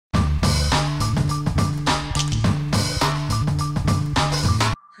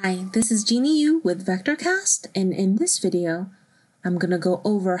Hi, this is Jeannie Yu with VectorCAST, and in this video, I'm going to go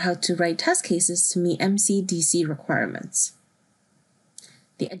over how to write test cases to meet Mcdc requirements.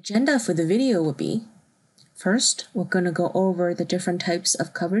 The agenda for the video will be, first, we're going to go over the different types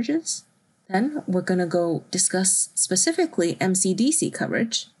of coverages. Then we're going to go discuss specifically Mcdc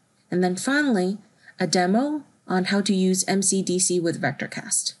coverage. And then finally, a demo on how to use Mcdc with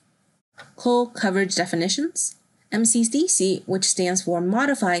VectorCAST. Coverage definitions. MCDC, which stands for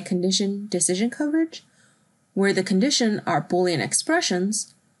Modified Condition Decision Coverage, where the condition are Boolean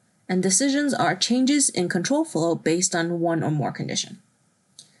expressions, and decisions are changes in control flow based on one or more condition.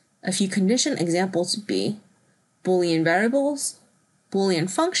 A few condition examples would be Boolean variables, Boolean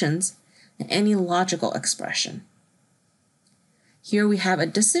functions, and any logical expression. Here we have a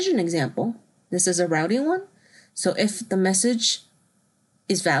decision example. This is a routing one. So if the message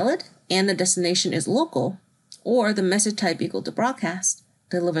is valid and the destination is local, or the message type equal to broadcast,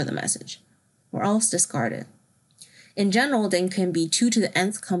 deliver the message, or else discard it. In general, there can be 2 to the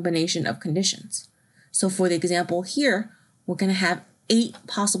nth combination of conditions. So for the example here, we're going to have 8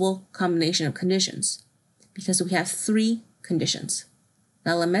 possible combination of conditions because we have 3 conditions: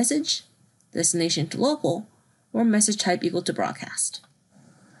 valid message, destination to local, or message type equal to broadcast.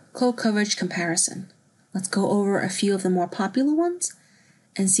 Coverage comparison. Let's go over a few of the more popular ones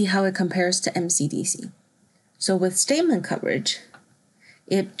and see how it compares to MCDC. So with statement coverage,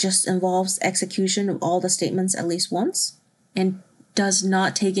 it just involves execution of all the statements at least once and does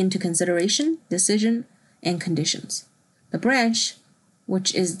not take into consideration decision and conditions. The branch,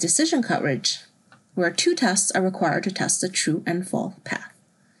 which is decision coverage, where 2 tests are required to test the true and false path.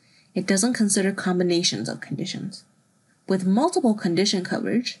 It doesn't consider combinations of conditions. With multiple condition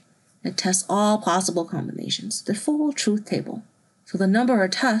coverage, it tests all possible combinations, the full truth table. So the number of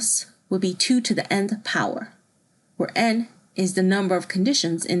tests would be 2 to the nth power, where n is the number of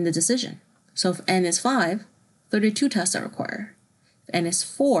conditions in the decision. So if n is 5, 32 tests are required. If n is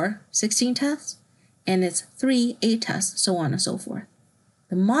 4, 16 tests, n is 3, 8 tests, so on and so forth.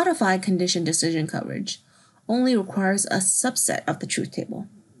 The modified condition decision coverage only requires a subset of the truth table.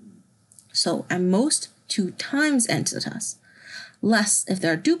 So at most 2 times n to the test, less if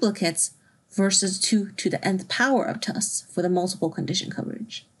there are duplicates versus 2 to the nth power of tests for the multiple condition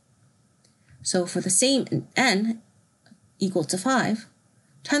coverage. So for the same n equal to 5,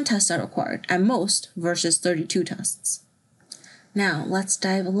 10 tests are required at most versus 32 tests. Now let's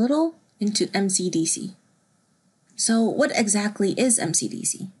dive a little into MCDC. So what exactly is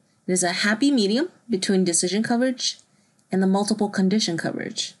MCDC? It is a happy medium between decision coverage and the multiple condition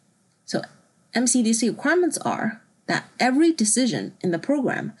coverage. So MCDC requirements are that every decision in the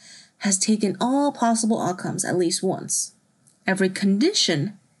program has taken all possible outcomes at least once. Every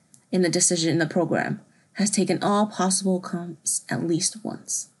condition in the decision in the program has taken all possible outcomes at least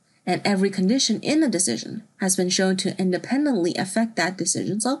once. And every condition in the decision has been shown to independently affect that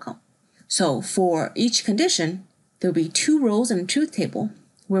decision's outcome. So for each condition, there will be 2 rows in the truth table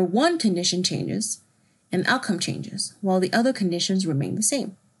where one condition changes and outcome changes, while the other conditions remain the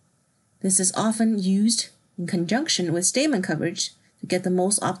same. This is often used in conjunction with statement coverage to get the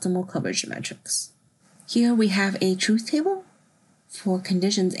most optimal coverage metrics. Here we have a truth table for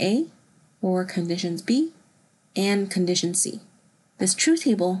conditions A, or conditions B, and condition C. This truth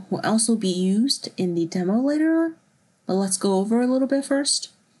table will also be used in the demo later on, but let's go over a little bit first.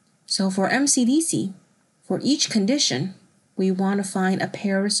 So for MCDC, for each condition, we want to find a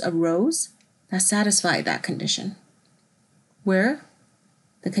pair of rows that satisfy that condition, where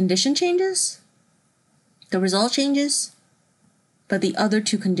the condition changes, the result changes, but the other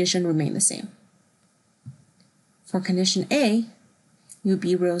 2 conditions remain the same. For condition A, it would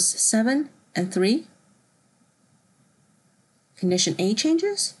be rows 7 and 3. Condition A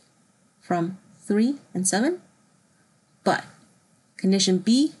changes from 3 and 7, but condition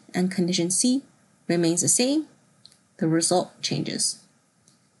B and condition C remains the same. The result changes.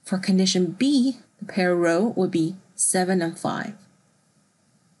 For condition B, the pair row would be 7 and 5.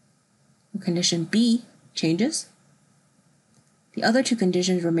 When condition B changes, the other 2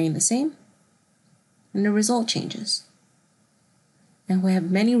 conditions remain the same, and the result changes. And we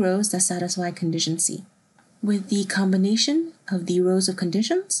have many rows that satisfy condition C. With the combination of the rows of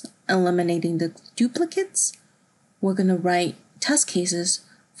conditions, eliminating the duplicates, we're going to write test cases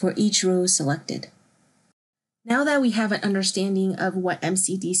for each row selected. Now that we have an understanding of what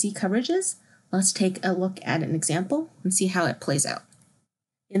MCDC coverage is, let's take a look at an example and see how it plays out.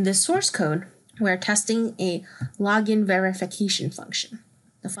 In this source code, we're testing a login verification function.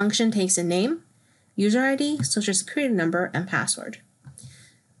 The function takes a name, user ID, social security number, and password.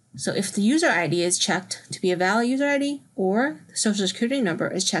 So if the user ID is checked to be a valid user ID, or the social security number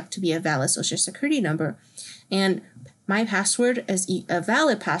is checked to be a valid social security number, and my password is a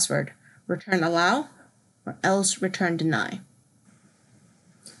valid password, return allow, or else return deny.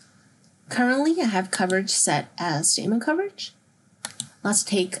 Currently, I have coverage set as statement coverage. Let's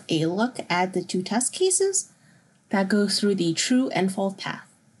take a look at the two test cases that go through the true and false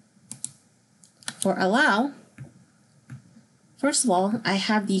path. For allow, first of all, I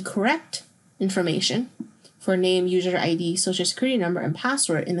have the correct information for name, user ID, social security number, and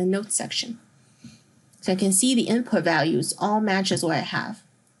password in the notes section. So I can see the input values all matches what I have.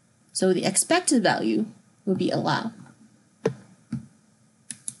 So the expected value would be allow.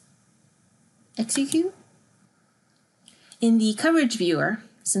 Execute. In the coverage viewer,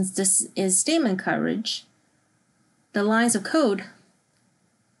 since this is statement coverage, the lines of code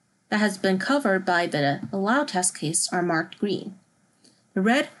that has been covered by the allow test case are marked green. The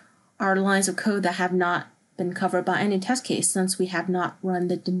red are lines of code that have not been covered by any test case since we have not run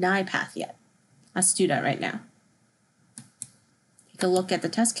the deny path yet. Let's do that right now. Take a look at the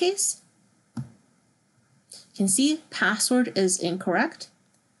test case. You can see password is incorrect,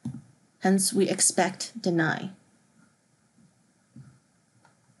 hence we expect deny.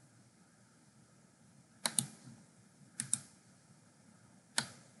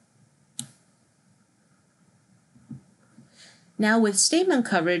 Now with statement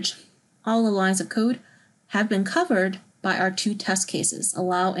coverage, all the lines of code have been covered by our two test cases,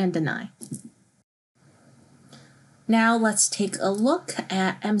 allow and deny. Now let's take a look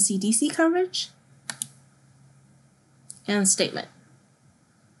at MCDC coverage and statement.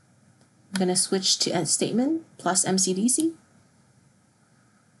 I'm going to switch to statement plus MCDC.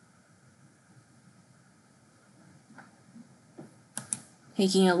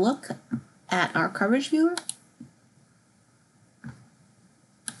 Taking a look at our coverage viewer.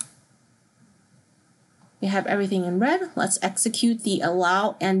 We have everything in red. Let's execute the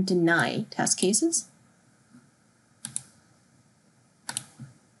allow and deny test cases.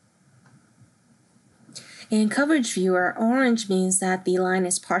 In coverage viewer, orange means that the line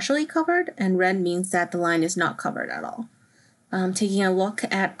is partially covered and red means that the line is not covered at all. Taking a look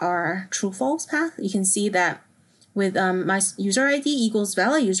at our true-false path, you can see that with my user ID equals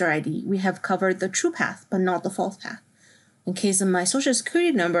valid user ID, we have covered the true path but not the false path. In case of my social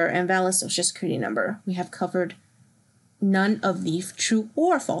security number and valid social security number, we have covered none of the true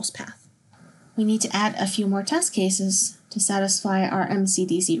or false path. We need to add a few more test cases to satisfy our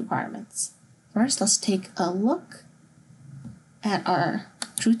MCDC requirements. First, let's take a look at our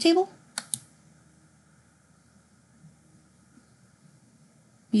truth table.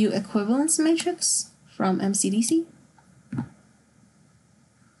 View equivalence matrix from MCDC.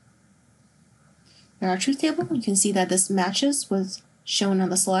 In our truth table, you can see that this matches was shown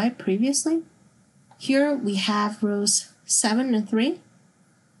on the slide previously. Here we have rows 7 and 3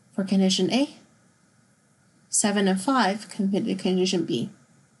 for condition A, 7 and 5 condition B,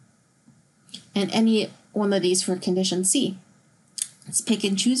 and any one of these for condition C. Let's pick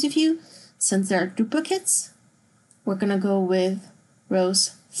and choose a few. Since there are duplicates, we're going to go with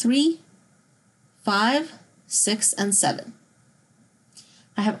rows 3, 5, 6, and 7.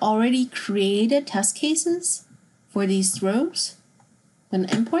 I have already created test cases for these rows. I'm going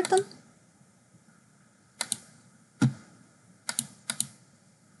to import them.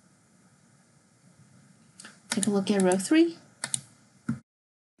 Take a look at row 3.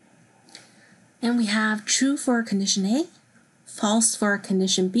 And we have true for condition A, false for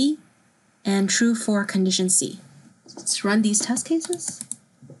condition B, and true for condition C. Let's run these test cases,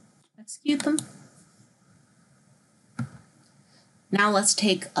 execute them. Now let's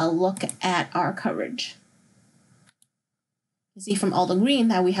take a look at our coverage. You see from all the green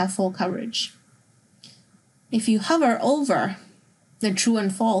that we have full coverage. If you hover over the true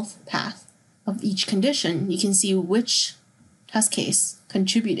and false path of each condition, you can see which test case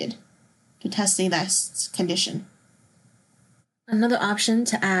contributed to testing that condition. Another option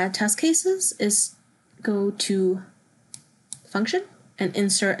to add test cases is go to function and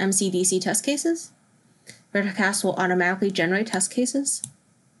insert MCDC test cases. VectorCAST will automatically generate test cases.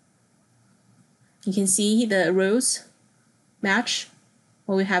 You can see the rows match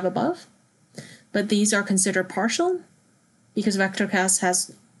what we have above, but these are considered partial because VectorCAST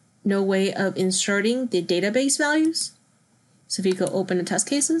has no way of inserting the database values. So if you go open the test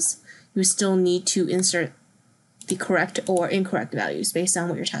cases, you still need to insert the correct or incorrect values based on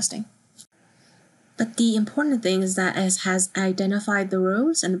what you're testing. But the important thing is that it has identified the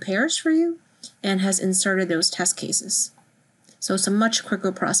rows and pairs for you and has inserted those test cases. So it's a much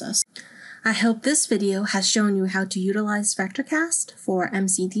quicker process. I hope this video has shown you how to utilize VectorCAST for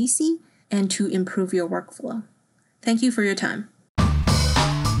MCDC and to improve your workflow. Thank you for your time.